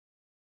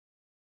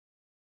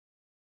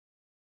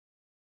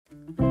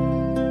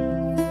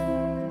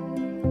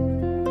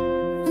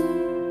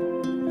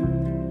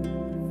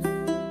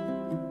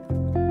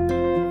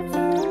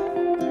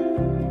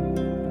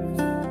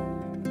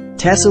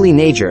Tassili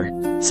Nature,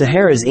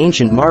 Sahara's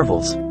ancient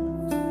marvels.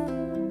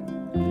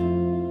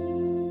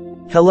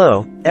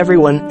 Hello,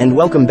 everyone, and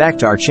welcome back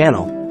to our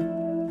channel.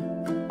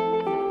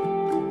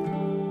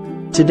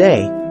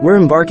 Today, we're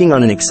embarking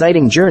on an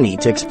exciting journey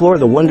to explore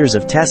the wonders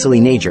of Tassili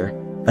Nature,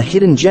 a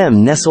hidden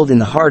gem nestled in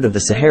the heart of the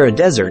Sahara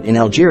Desert in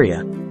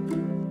Algeria.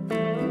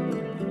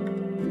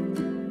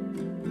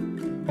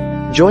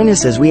 Join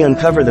us as we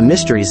uncover the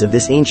mysteries of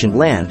this ancient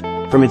land,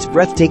 from its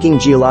breathtaking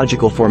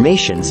geological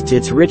formations to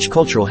its rich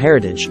cultural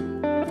heritage.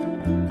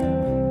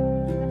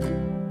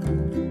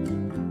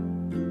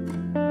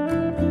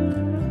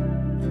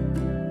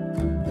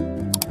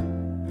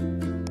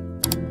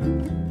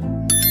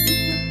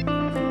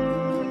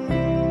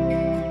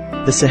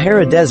 The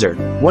Sahara Desert,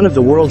 one of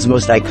the world's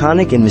most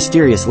iconic and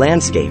mysterious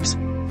landscapes,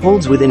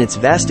 holds within its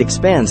vast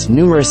expanse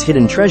numerous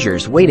hidden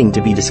treasures waiting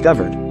to be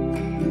discovered.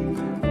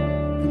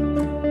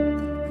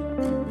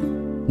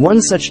 One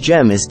such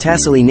gem is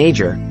Tassili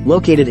Nature,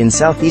 located in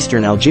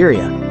southeastern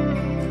Algeria.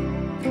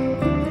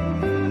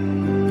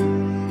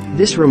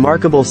 This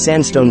remarkable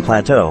sandstone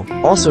plateau,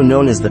 also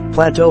known as the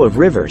Plateau of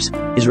Rivers,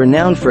 is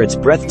renowned for its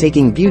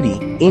breathtaking beauty,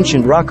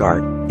 ancient rock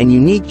art, and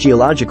unique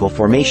geological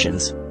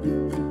formations.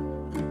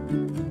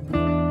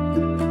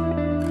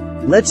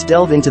 Let's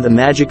delve into the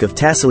magic of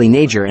Tassili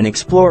Nature and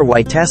explore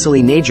why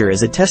Tassili Nature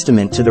is a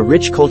testament to the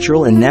rich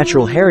cultural and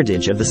natural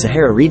heritage of the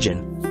Sahara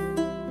region.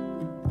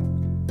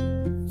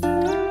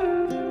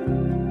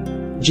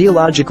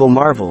 Geological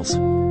marvels.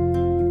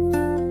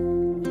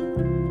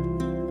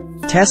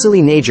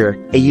 Tassili Nature,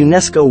 a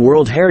UNESCO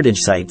World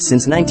Heritage Site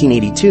since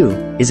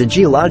 1982, is a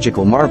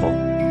geological marvel.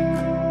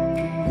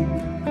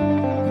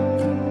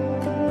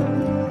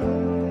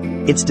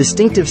 Its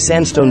distinctive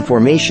sandstone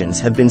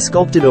formations have been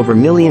sculpted over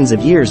millions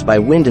of years by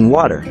wind and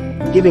water,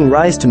 giving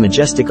rise to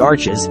majestic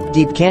arches,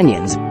 deep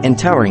canyons, and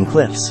towering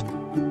cliffs.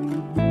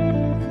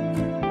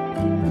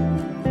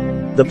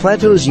 The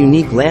plateau's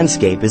unique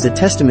landscape is a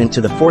testament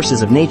to the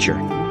forces of nature,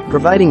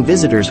 providing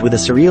visitors with a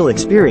surreal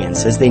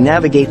experience as they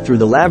navigate through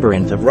the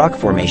labyrinth of rock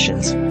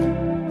formations.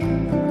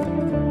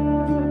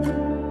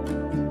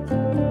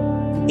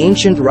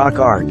 Ancient rock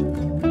art.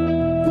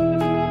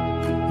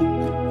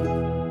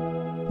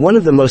 One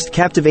of the most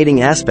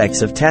captivating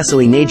aspects of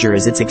Tassili Nature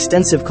is its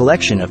extensive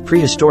collection of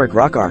prehistoric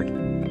rock art.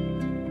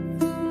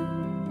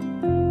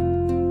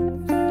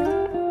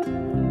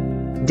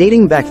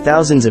 Dating back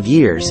thousands of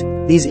years,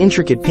 these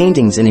intricate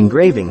paintings and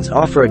engravings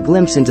offer a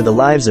glimpse into the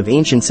lives of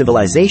ancient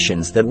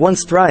civilizations that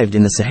once thrived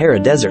in the Sahara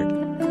Desert.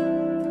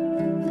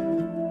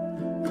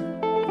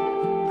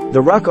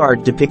 The rock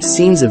art depicts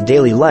scenes of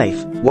daily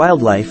life,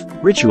 wildlife,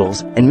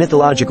 rituals, and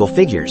mythological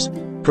figures,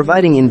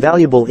 providing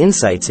invaluable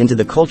insights into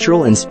the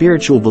cultural and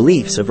spiritual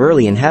beliefs of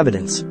early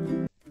inhabitants.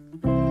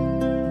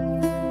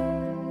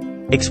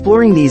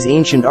 Exploring these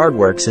ancient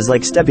artworks is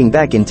like stepping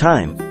back in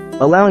time,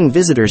 allowing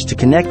visitors to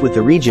connect with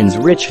the region's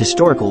rich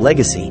historical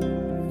legacy.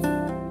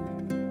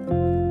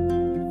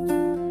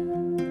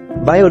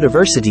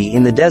 Biodiversity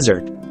in the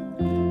desert.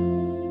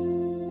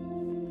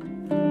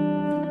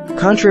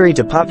 Contrary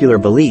to popular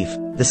belief,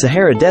 the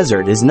Sahara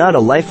Desert is not a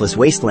lifeless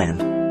wasteland.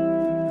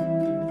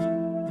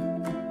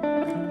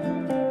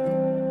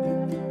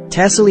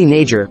 Tassili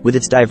Nature, with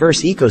its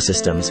diverse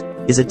ecosystems,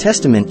 is a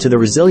testament to the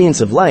resilience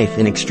of life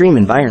in extreme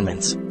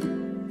environments.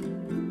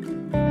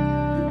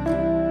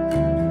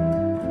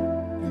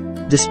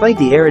 Despite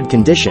the arid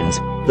conditions,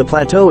 the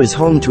plateau is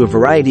home to a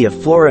variety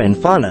of flora and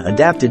fauna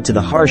adapted to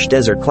the harsh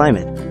desert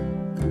climate.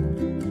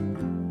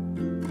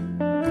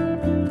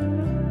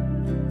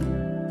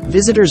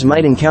 Visitors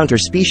might encounter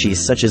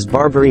species such as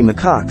Barbary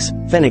macaques,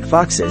 fennec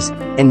foxes,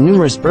 and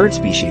numerous bird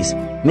species,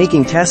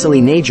 making Tassili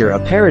Nature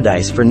a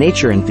paradise for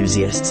nature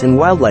enthusiasts and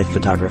wildlife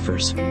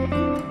photographers.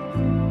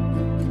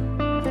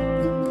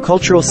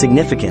 Cultural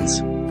significance.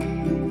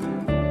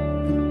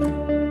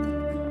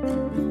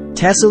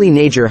 Tassili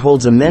Nature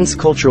holds immense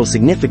cultural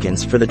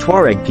significance for the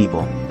Tuareg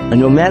people, a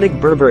nomadic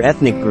Berber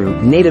ethnic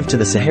group native to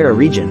the Sahara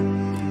region.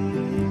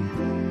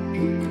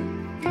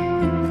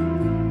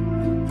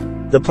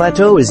 The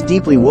plateau is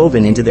deeply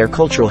woven into their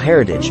cultural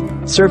heritage,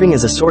 serving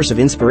as a source of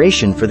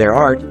inspiration for their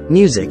art,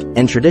 music,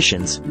 and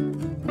traditions.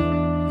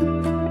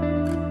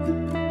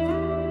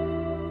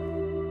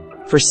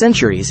 For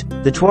centuries,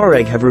 the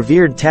Tuareg have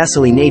revered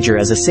Tassili Nature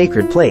as a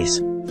sacred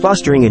place,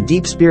 fostering a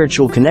deep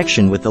spiritual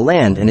connection with the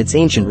land and its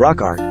ancient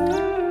rock art.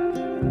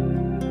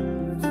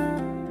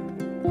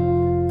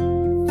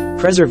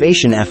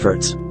 Preservation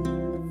efforts.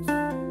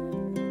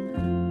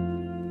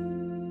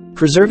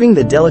 Preserving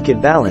the delicate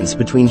balance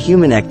between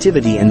human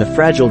activity and the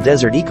fragile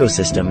desert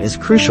ecosystem is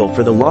crucial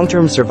for the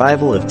long-term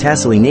survival of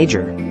Tassili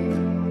Nature.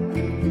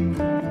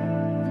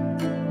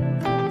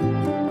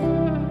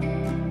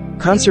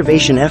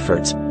 Conservation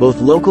efforts,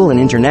 both local and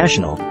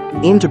international,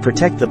 aim to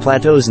protect the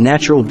plateau's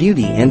natural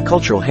beauty and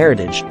cultural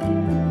heritage.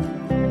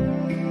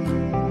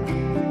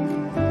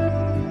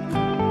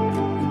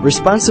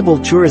 Responsible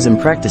tourism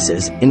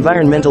practices,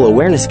 environmental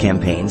awareness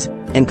campaigns,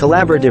 and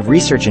collaborative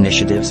research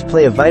initiatives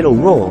play a vital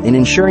role in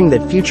ensuring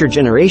that future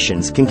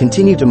generations can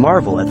continue to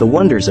marvel at the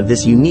wonders of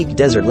this unique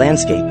desert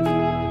landscape.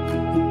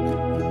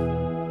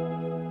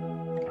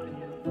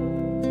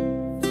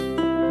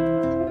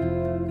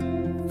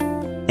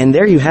 And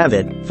there you have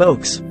it,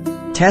 folks.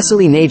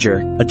 Tassili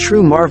Ajjer, a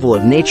true marvel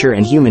of nature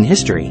and human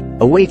history,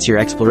 awaits your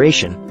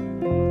exploration.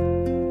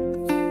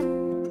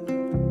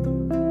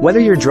 Whether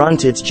you're drawn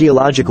to its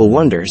geological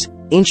wonders,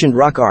 ancient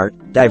rock art,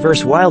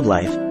 diverse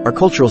wildlife, or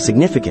cultural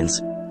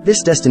significance,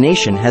 this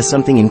destination has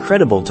something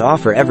incredible to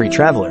offer every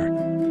traveler.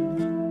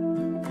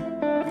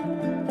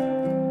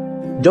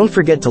 Don't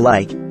forget to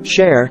like,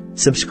 share,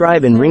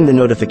 subscribe and ring the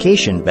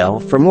notification bell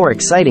for more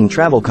exciting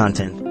travel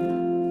content.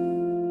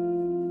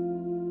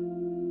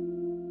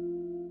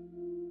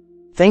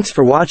 Thanks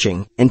for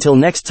watching, until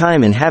next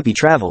time and happy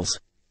travels.